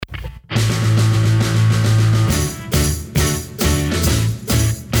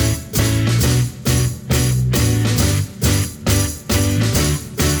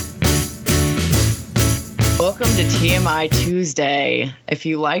to TMI Tuesday. If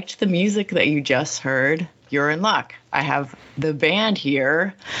you liked the music that you just heard, you're in luck. I have the band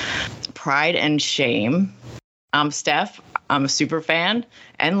here, Pride and Shame. I'm Steph. I'm a super fan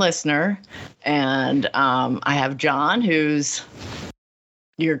and listener. And I have John, who's...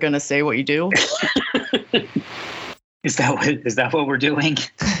 You're going to say what you do? Is that what we're doing?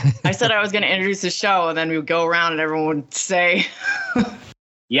 I said I was going to introduce the show, and then we would go around and everyone would say...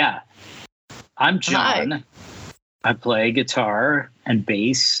 Yeah. I'm John. Hi. I play guitar and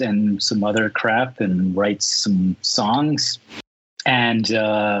bass and some other crap and write some songs. And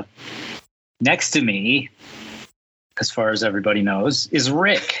next to me, as far as everybody knows, is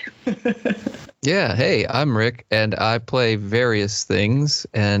Rick. Yeah, hey, I'm Rick, and I play various things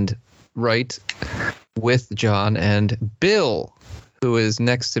and write with John and Bill, who is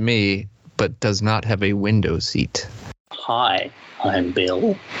next to me but does not have a window seat. Hi, I'm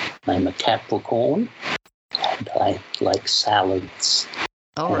Bill. I'm a Capricorn, and I like salads.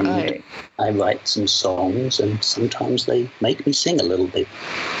 All right. I write some songs, and sometimes they make me sing a little bit.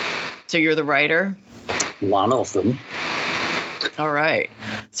 So you're the writer? One of them. All right.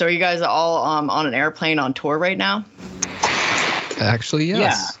 So are you guys all on an airplane on tour right now? Actually,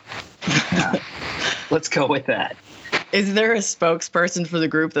 yes. Yeah. Let's go with that. Is there a spokesperson for the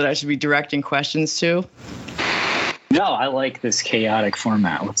group that I should be directing questions to? No, I like this chaotic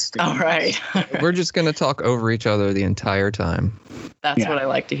format. Let's do it. All right. We're just going to talk over each other the entire time. That's what I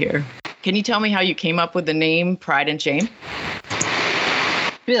like to hear. Can you tell me how you came up with the name Pride and Shame?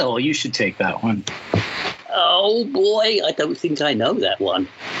 Bill, you should take that one. Oh, boy, I don't think I know that one.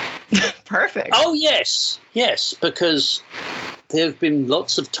 Perfect. Oh, yes, because there have been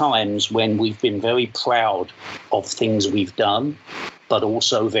lots of times when we've been very proud of things we've done, but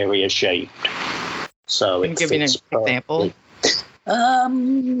also very ashamed. So can you give me an example?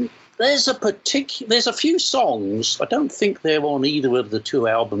 There's a few songs. I don't think they're on either of the two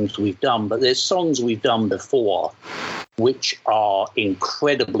albums we've done, but there's songs we've done before which are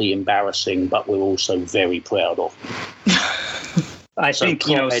incredibly embarrassing, but we're also very proud of. I think,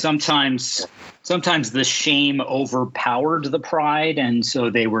 sometimes the shame overpowered the pride, and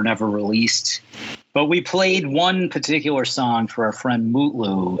so they were never released. But we played one particular song for our friend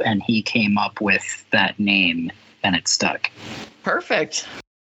Mootlu, and he came up with that name, and it stuck. Perfect.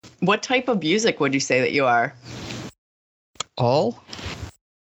 What type of music would you say that you are? All?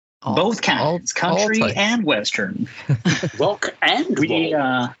 Both kinds, country and Western. Rock and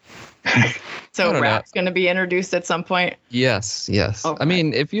roll. So rap's going to be introduced at some point? Yes. Okay. I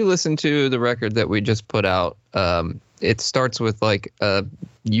mean, if you listen to the record that we just put out, it starts with like a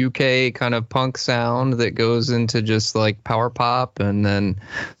UK kind of punk sound that goes into just like power pop and then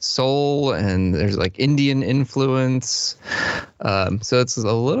soul, and there's like Indian influence. So it's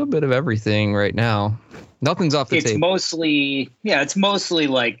a little bit of everything right now. Nothing's off the table. It's mostly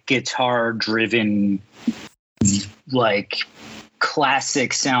like guitar driven, like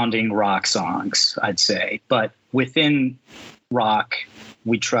classic sounding rock songs, I'd say. But within rock,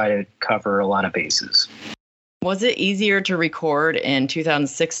 we try to cover a lot of bases. Was it easier to record in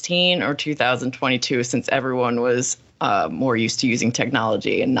 2016 or 2022 since everyone was more used to using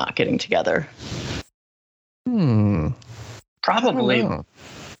technology and not getting together?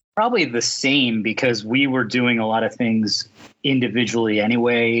 Probably the same, because we were doing a lot of things individually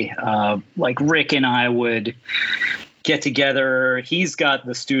anyway. Like Rick and I would get together. He's got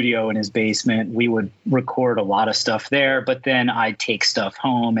the studio in his basement. We would record a lot of stuff there, but then I'd take stuff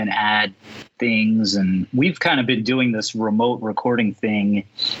home and add things. And we've kind of been doing this remote recording thing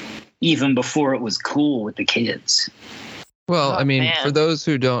even before it was cool with the kids. Well, for those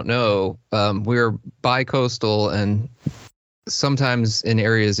who don't know, we're bi-coastal and sometimes in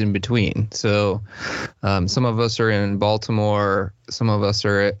areas in between. So some of us are in Baltimore, some of us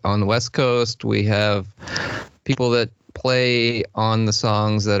are on the West Coast. We have people that play on the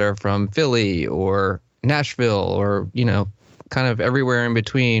songs that are from Philly or Nashville or, kind of everywhere in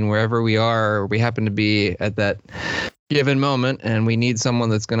between. Wherever we are, we happen to be at that given moment and we need someone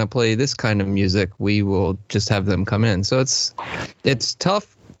that's going to play this kind of music, we will just have them come in. So it's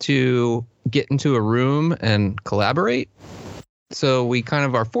tough to get into a room and collaborate. So we kind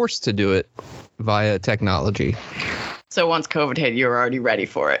of are forced to do it via technology. So once COVID hit, you were already ready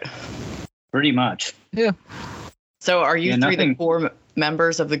for it. Pretty much. Yeah. So are you three the core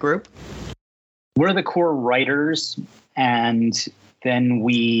members of the group? We're the core writers, and then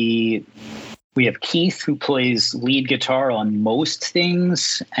we have Keith, who plays lead guitar on most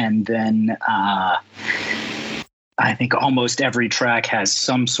things, and then I think almost every track has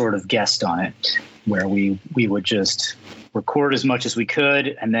some sort of guest on it, where we would just record as much as we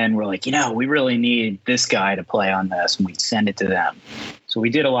could, and then we're like, we really need this guy to play on this, and we'd send it to them. So we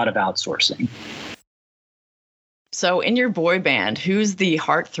did a lot of outsourcing. So in your boy band, who's the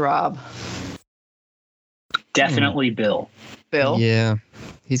heartthrob? Definitely Bill. Bill? Yeah.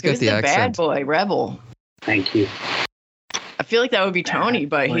 He's got the accent. Bad boy, rebel. Thank you. I feel like that would be Tony,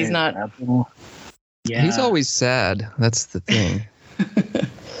 but he's not. Rebel. Yeah. He's always sad. That's the thing.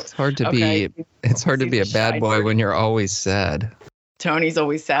 It's hard to be a bad boy when you're always sad. Tony's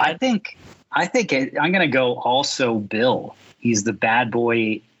always sad. I think I'm going to go also Bill. He's the bad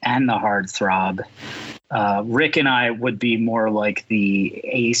boy and the heartthrob. Rick and I would be more like the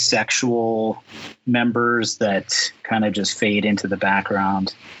asexual members that kind of just fade into the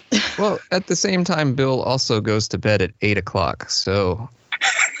background. Well, at the same time, Bill also goes to bed at 8:00, so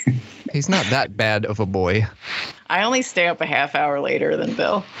he's not that bad of a boy. I only stay up a half hour later than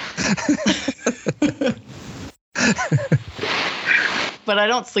Bill. But I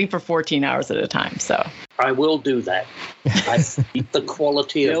don't sleep for 14 hours at a time, so. I will do that. I think the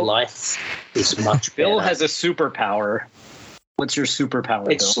quality of life is much better. Bill has a superpower. What's your superpower,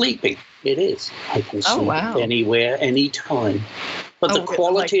 It's Bill? sleeping. It is. I can sleep anywhere, anytime. But the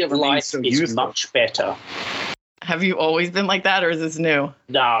quality of life is much better. Have you always been like that, or is this new?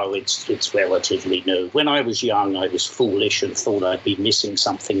 No, it's relatively new. When I was young, I was foolish and thought I'd be missing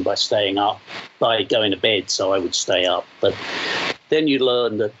something by staying up, by going to bed, so I would stay up. But then you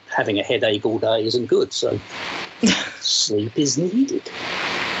learn that having a headache all day isn't good, so sleep is needed.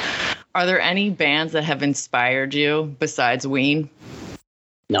 Are there any bands that have inspired you besides Ween?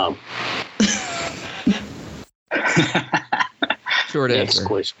 No. Short answer. Next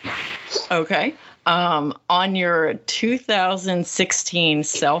question. Okay. On your 2016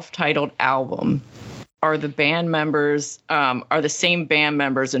 self-titled album, are the same band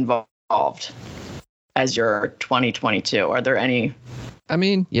members involved as your 2022? Are there any? I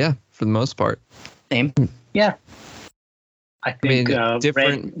mean, yeah, for the most part. Same. Yeah. I think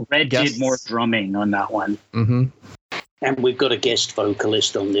different Red did more drumming on that one. Mm-hmm. And we've got a guest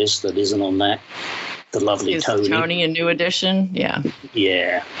vocalist on this that isn't on that. The lovely Tony. Is Tony a new addition? Yeah.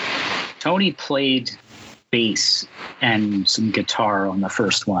 Yeah. Tony played bass and some guitar on the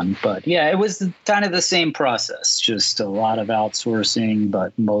first one, but yeah, it was kind of the same process, just a lot of outsourcing,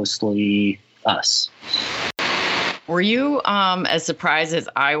 but mostly us. Were you as surprised as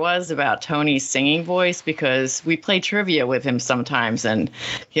I was about Tony's singing voice? Because we play trivia with him sometimes, and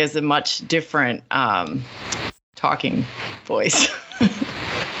he has a much different talking voice.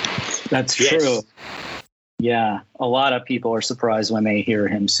 That's true. Yeah, a lot of people are surprised when they hear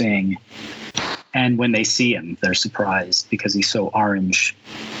him sing. And when they see him, they're surprised because he's so orange.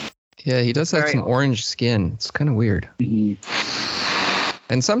 Yeah, he does have some orange skin. It's kind of weird. Mm-hmm.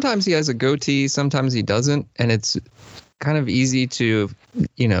 And sometimes he has a goatee, sometimes he doesn't. And it's kind of easy to,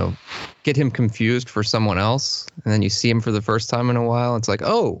 get him confused for someone else. And then you see him for the first time in a while. It's like,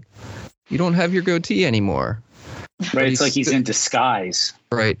 oh, you don't have your goatee anymore. Right, it's like he's in disguise.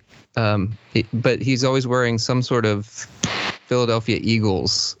 Right. But he's always wearing some sort of Philadelphia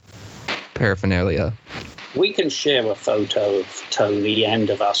Eagles paraphernalia. We can share a photo of Tony and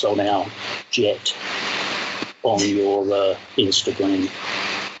of us on our jet on your Instagram.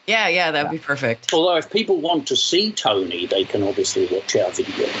 Yeah, that'd be perfect. Although if people want to see Tony, they can obviously watch our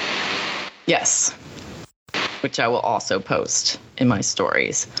video. Yes, which I will also post in my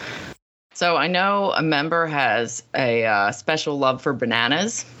stories. So I know a member has a special love for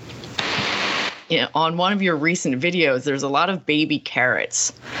bananas. On one of your recent videos, there's a lot of baby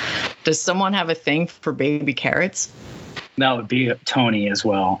carrots. Does someone have a thing for baby carrots? That would be Tony as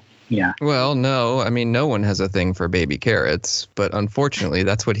well. Yeah. Well, no. I mean, no one has a thing for baby carrots, but unfortunately,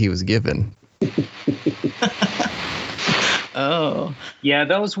 that's what he was given. Oh. Yeah,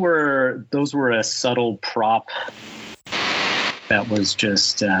 those were a subtle prop that was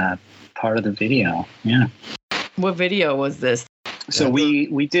just part of the video. Yeah. What video was this? So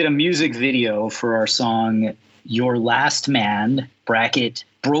we did a music video for our song Your Last Man, bracket,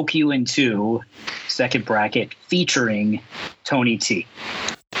 Broke You in Two, second bracket, featuring Tony T,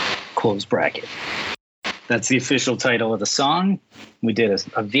 close bracket. That's the official title of the song. We did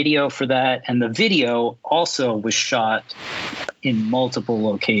a video for that. And the video also was shot in multiple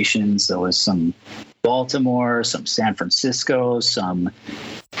locations. There was some Baltimore, some San Francisco, some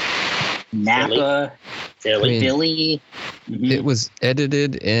Napa, Philly. Mm-hmm. It was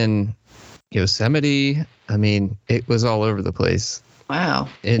edited in Yosemite. I mean, it was all over the place. Wow.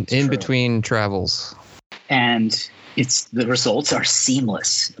 In between travels. And the results are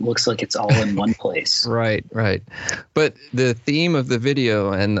seamless. It looks like it's all in one place. Right. But the theme of the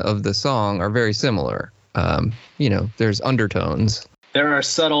video and of the song are very similar. There's undertones. There are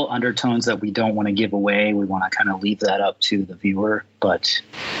subtle undertones that we don't want to give away. We want to kind of leave that up to the viewer, but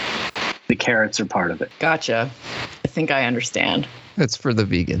the carrots are part of it. Gotcha. I think I understand. It's for the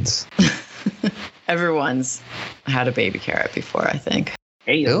vegans. Everyone's had a baby carrot before, I think.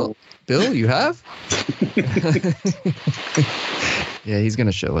 Hey, Bill, you have? Yeah, he's going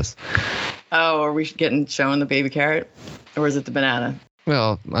to show us. Oh, are we shown the baby carrot? Or is it the banana?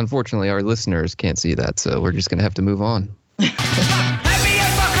 Well, unfortunately, our listeners can't see that, so we're just going to have to move on.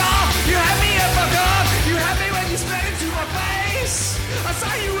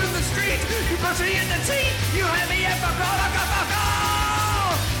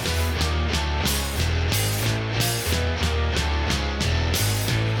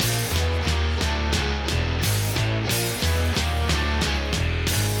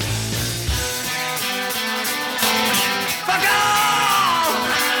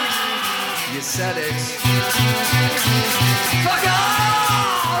 Said it. Fuck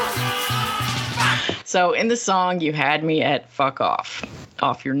off! So in the song, you had me at "Fuck Off"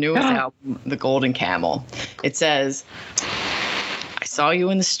 off your newest album, The Golden Camel. It says, "I saw you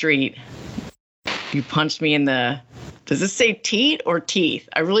in the street. You punched me in the." Does it say teat or teeth?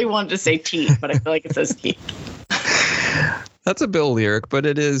 I really wanted to say teeth, but I feel like it says teeth. That's a Bill lyric, but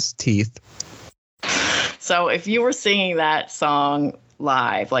it is teeth. So if you were singing that song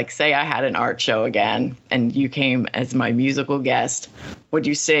live, like say I had an art show again and you came as my musical guest, would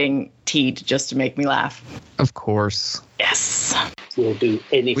you sing teat just to make me laugh? Of course. Yes. We'll do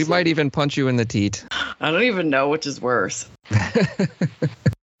anything. We might even punch you in the teat. I don't even know which is worse. I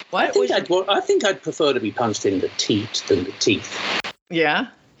think I'd prefer to be punched in the teat than the teeth. Yeah?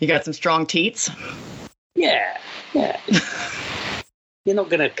 You got some strong teats? Yeah. You're not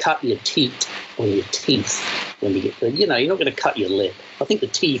going to cut your teat on your teeth when you get, you're not going to cut your lip. I think the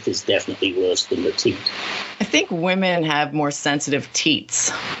teeth is definitely worse than the teat. I think women have more sensitive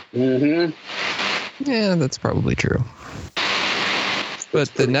teats. Mm-hmm. Yeah, that's probably true. But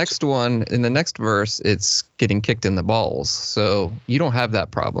the next one, in the next verse, it's getting kicked in the balls. So you don't have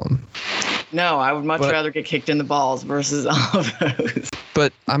that problem. No, I would much rather get kicked in the balls versus all of those.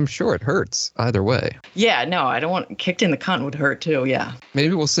 But I'm sure it hurts either way. Yeah, no, I don't want kicked in the cunt would hurt too, yeah.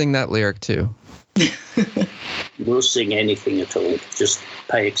 Maybe we'll sing that lyric too. We'll sing anything at all. Just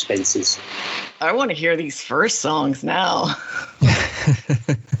pay expenses. I want to hear these first songs now.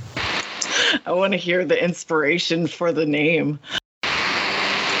 I want to hear the inspiration for the name.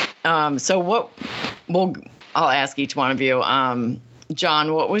 So I'll ask each one of you.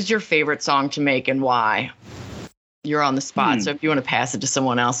 John, what was your favorite song to make and why? You're on the spot, so if you want to pass it to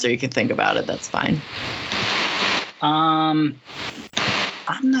someone else so you can think about it, that's fine. I'm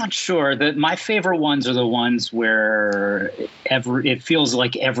not sure. My favorite ones are the ones where it feels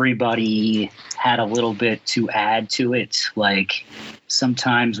like everybody had a little bit to add to it. Like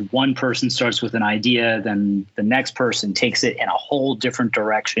sometimes one person starts with an idea, then the next person takes it in a whole different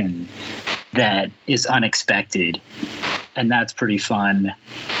direction that is unexpected. And that's pretty fun.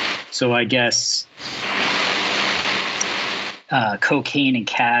 So I guess Cocaine and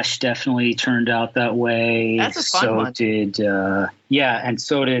Cash definitely turned out that way. That's a fun one.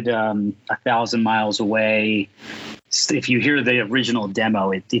 So did 1,000 Miles Away. If you hear the original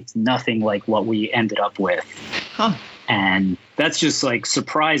demo, it's nothing like what we ended up with. Huh. And that's just like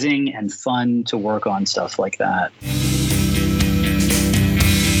surprising and fun to work on stuff like that.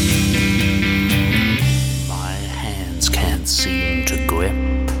 My hands can't seem to grip,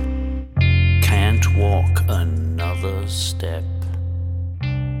 can't walk another step.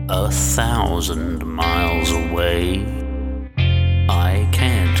 1,000 miles away, I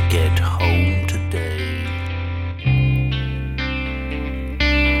can't get home today.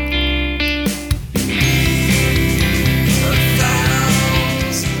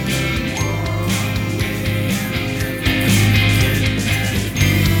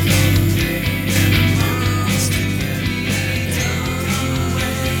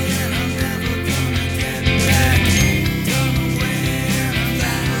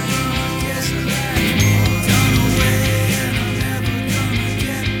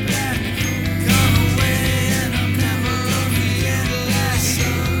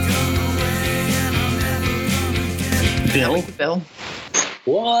 Bill?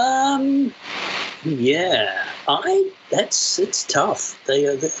 Well, yeah, it's tough. They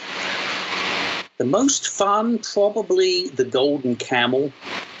are the most fun, probably The Golden Camel,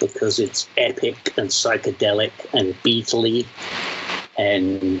 because it's epic and psychedelic and beatly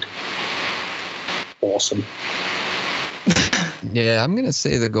and awesome. Yeah, I'm going to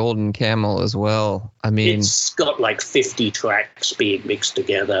say the Golden Camel as well. I mean, it's got like 50 tracks being mixed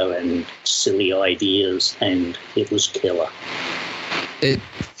together and silly ideas, and it was killer. It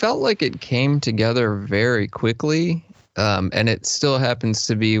felt like it came together very quickly, and it still happens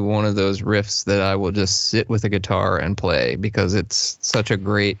to be one of those riffs that I will just sit with a guitar and play because it's such a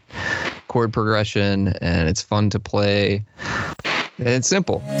great chord progression and it's fun to play and it's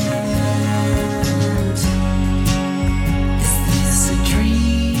simple.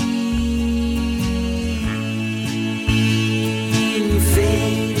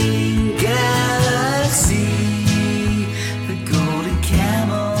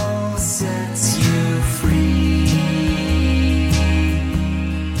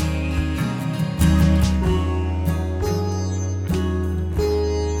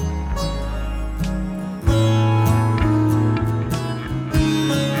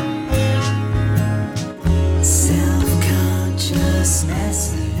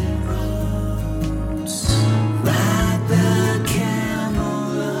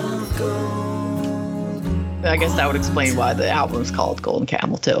 I guess that would explain why the album's called Golden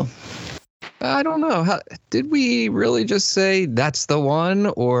Camel too. I don't know. Did we really just say that's the one,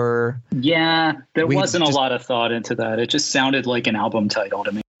 or? Yeah, there wasn't a lot of thought into that. It just sounded like an album title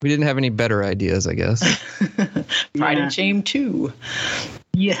to me. We didn't have any better ideas, I guess. Pride and Shame 2.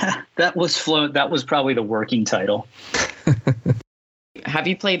 Yeah, that was probably the working title. Have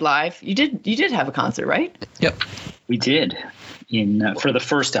you played live? You did have a concert, right? Yep. We did. For the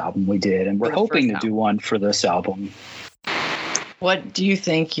first album we did, and we're hoping to do one for this album. What do you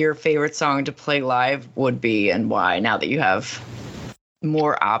think your favorite song to play live would be, and why, now that you have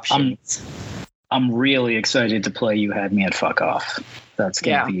more options? I'm really excited to play You Had Me at Fuck Off. That's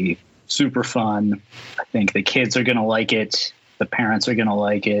going to be super fun. I think the kids are going to like it. The parents are going to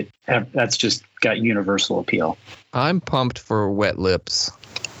like it. That's just got universal appeal. I'm pumped for Wet Lips.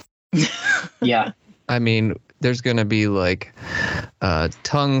 Yeah. I mean, there's going to be like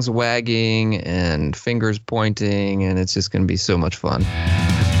tongues wagging and fingers pointing, and it's just going to be so much fun.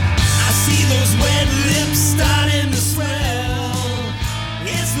 I see those wet lips starting to swell.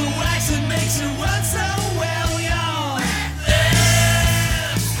 It's the wax that makes it run so well, y'all.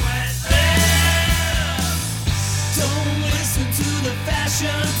 Wet lips. Don't listen to the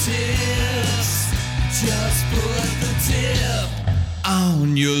fashion tips. Just put the tip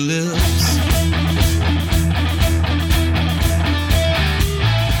on your lips.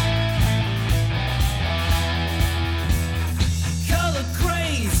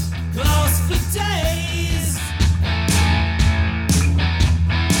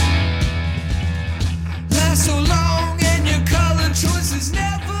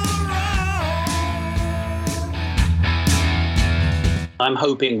 I'm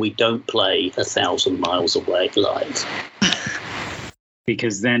hoping we don't play 1,000 Miles Away live.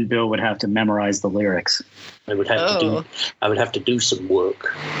 Because then Bill would have to memorize the lyrics. I would have to do some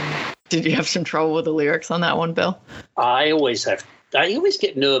work. Did you have some trouble with the lyrics on that one, Bill? I always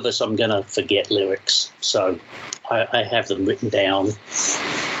get nervous I'm going to forget lyrics. So I have them written down.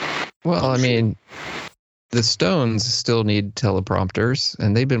 Well, I mean, the Stones still need teleprompters,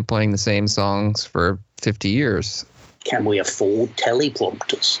 and they've been playing the same songs for 50 years. Can we afford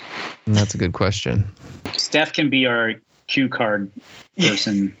teleprompters? And that's a good question. Steph can be our cue card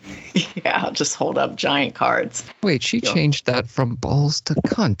person. Yeah, I'll just hold up giant cards. Wait, she changed that from balls to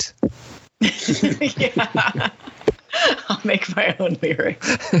cunt. Yeah. I'll make my own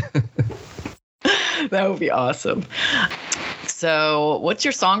lyrics. That would be awesome. So what's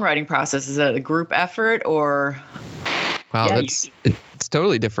your songwriting process? Is it a group effort or? Wow, it's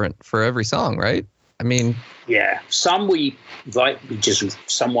totally different for every song, right? I mean, yeah, some we write,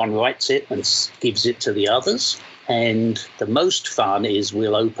 someone writes it and gives it to the others. And the most fun is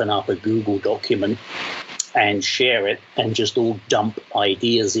we'll open up a Google document and share it and just all dump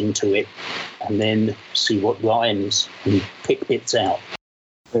ideas into it and then see what rhymes and pick bits out.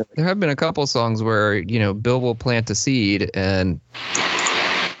 There have been a couple songs where, Bill will plant a seed and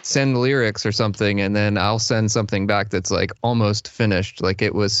send lyrics or something, and then I'll send something back that's like almost finished. Like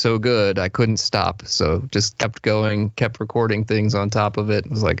it was so good, I couldn't stop. So just kept going, kept recording things on top of it.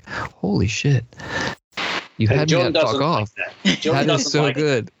 It was like, holy shit. You had me at fuck off. That is so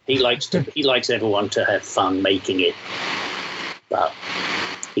good. He likes everyone to have fun making it, but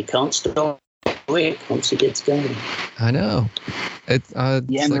he can't stop it once he gets going. I know. It's like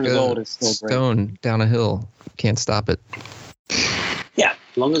a stone down a hill. Can't stop it. Yeah,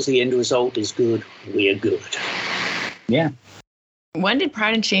 as long as the end result is good, we're good. Yeah. When did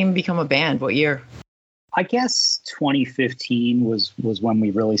Pride and Shame become a band? What year? I guess 2015 was when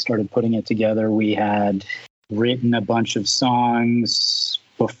we really started putting it together. We had written a bunch of songs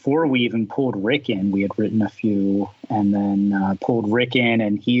before we even pulled Rick in. We had written a few and then pulled Rick in,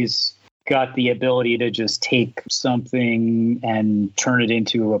 and he's got the ability to just take something and turn it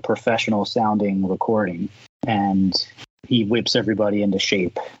into a professional sounding recording. And he whips everybody into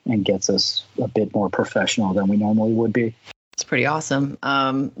shape and gets us a bit more professional than we normally would be. It's pretty awesome.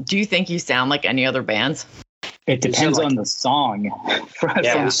 Do you think you sound like any other bands? It depends on the song.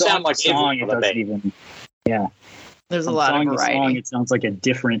 From sound like song, it doesn't even. Yeah. There's a lot of variety. Song, it sounds like a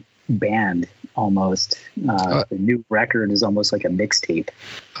different band almost. The new record is almost like a mixtape.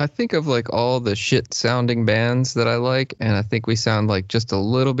 I think of like all the shit sounding bands that I like, and I think we sound like just a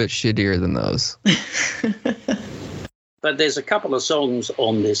little bit shittier than those. But there's a couple of songs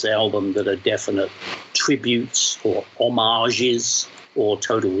on this album that are definite tributes or homages or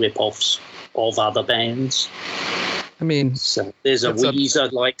total rip-offs of other bands. I mean, so there's a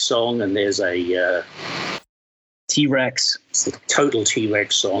Weezer-like song, and there's a T-Rex. It's a total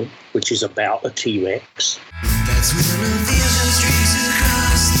T-Rex song, which is about a T-Rex. That's when the vision streaks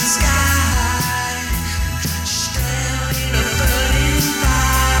across the sky. Touchdown in a burning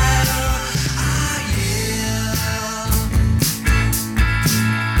fire. Ah, yeah.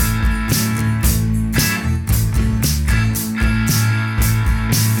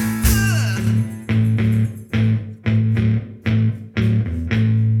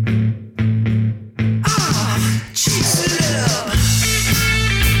 Chase it up.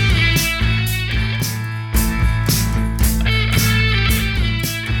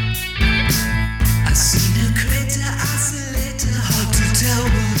 I seen a crater oscillator, hard to tell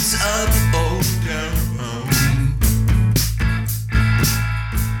what's up or down.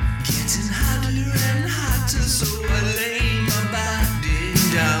 Getting harder and hotter, so I lay my body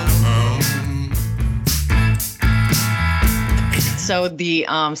down. So the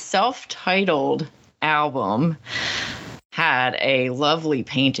self-titled album had a lovely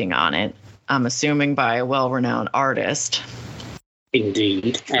painting on it, I'm assuming by a well-renowned artist.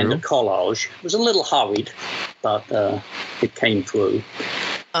 Indeed, and a collage. It was a little hurried, but it came through.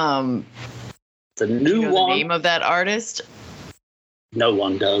 The new one. The name of that artist? No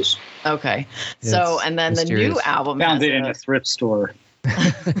one does. Okay. Yeah, so, and then mysterious. the new album Found has it in a thrift store.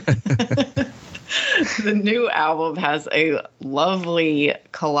 The new album has a lovely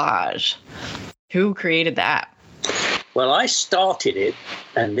collage. Who created that? Well, I started it,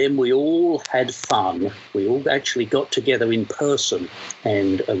 and then we all had fun. We all actually got together in person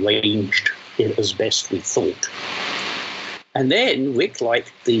and arranged it as best we thought. And then Rick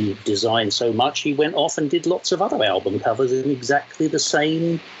liked the design so much, he went off and did lots of other album covers in exactly the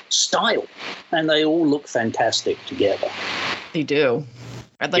same style. And they all look fantastic together. They do.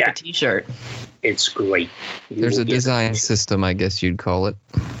 I'd like a t-shirt. It's great. There's a design system, I guess you'd call it.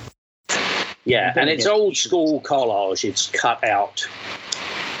 Yeah, and it's old school collage. It's cut out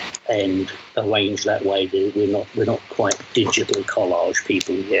and arranged that way. We're not quite digitally collage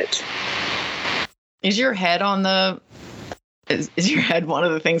people yet. Is your head on the? Is your head one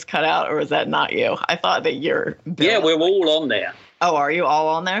of the things cut out, or is that not you? I thought that you're. Yeah, we're all on there. Oh, are you all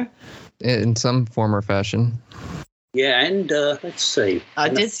on there? In some form or fashion. Yeah, and let's see. I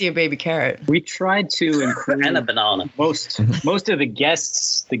did see a baby carrot. We tried to include and a banana. Most of the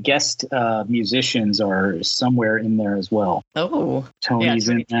guest musicians are somewhere in there as well. Oh, Tony's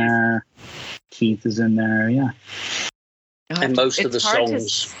in there. Keith is in there. Yeah. And most of the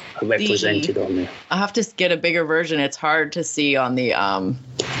songs are represented on there. I'll have to get a bigger version. It's hard to see on the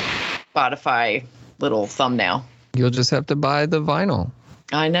Spotify little thumbnail. You'll just have to buy the vinyl.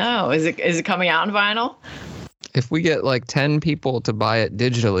 I know. Is it coming out in vinyl? If we get like 10 people to buy it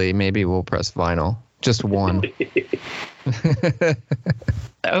digitally, maybe we'll press vinyl. Just one. That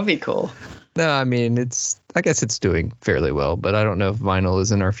would be cool. No, I mean, I guess it's doing fairly well, but I don't know if vinyl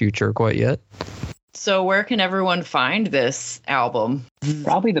is in our future quite yet. So where can everyone find this album?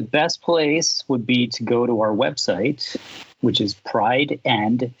 Probably the best place would be to go to our website, which is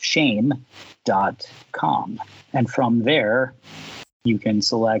prideandshame.com. And from there, you can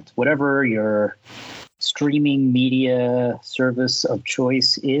select whatever your streaming media service of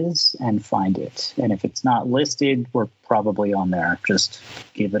choice is and find it. And if it's not listed, we're probably on there. Just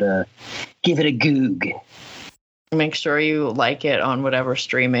give it a goog. Make sure you like it on whatever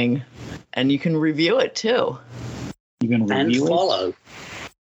streaming, and you can review it too. You can review and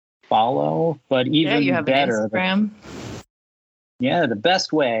follow, but even you have better. An Instagram. The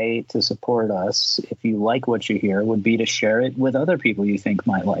best way to support us, if you like what you hear, would be to share it with other people you think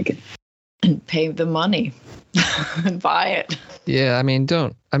might like it. And pay the money and buy it. Yeah, I mean,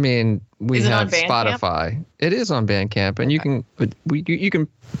 we have Spotify. Camp? It is on Bandcamp, and you can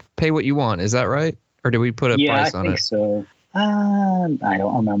pay what you want. Is that right? Or did we put a price on it? Yeah, I think so. I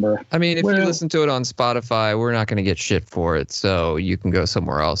don't remember. I mean, if you listen to it on Spotify, we're not going to get shit for it. So you can go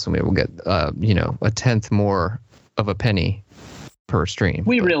somewhere else and we will get, a tenth more of a penny per stream.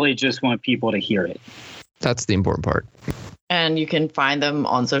 We really just want people to hear it. That's the important part. And you can find them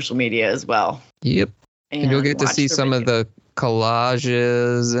on social media as well. Yep. And you'll get to see some of the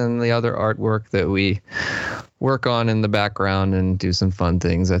collages and the other artwork that we work on in the background and do some fun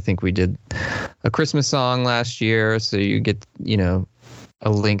things. I think we did a Christmas song last year, so you get, a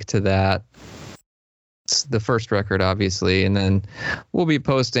link to that. It's the first record, obviously, and then we'll be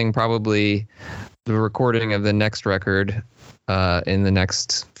posting probably the recording of the next record in the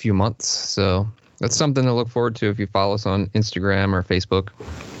next few months. So that's something to look forward to if you follow us on Instagram or Facebook.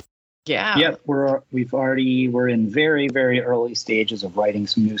 Yeah. Yep. We're in very, very early stages of writing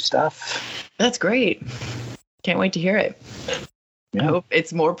some new stuff. That's great. Can't wait to hear it. Yeah. I hope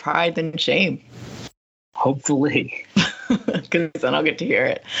it's more pride than shame. Hopefully. Because then I'll get to hear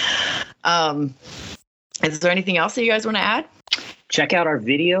it. Is there anything else that you guys want to add? Check out our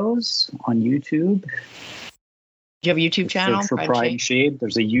videos on YouTube. Do you have a YouTube channel? For Pride and Shame.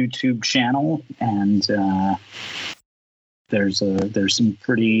 There's a YouTube channel, and there's some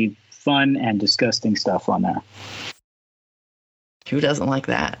pretty fun and disgusting stuff on there. Who doesn't like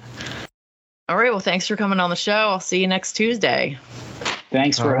that? All right. Well, thanks for coming on the show. I'll see you next Tuesday.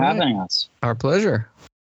 Thanks for having us. Our pleasure.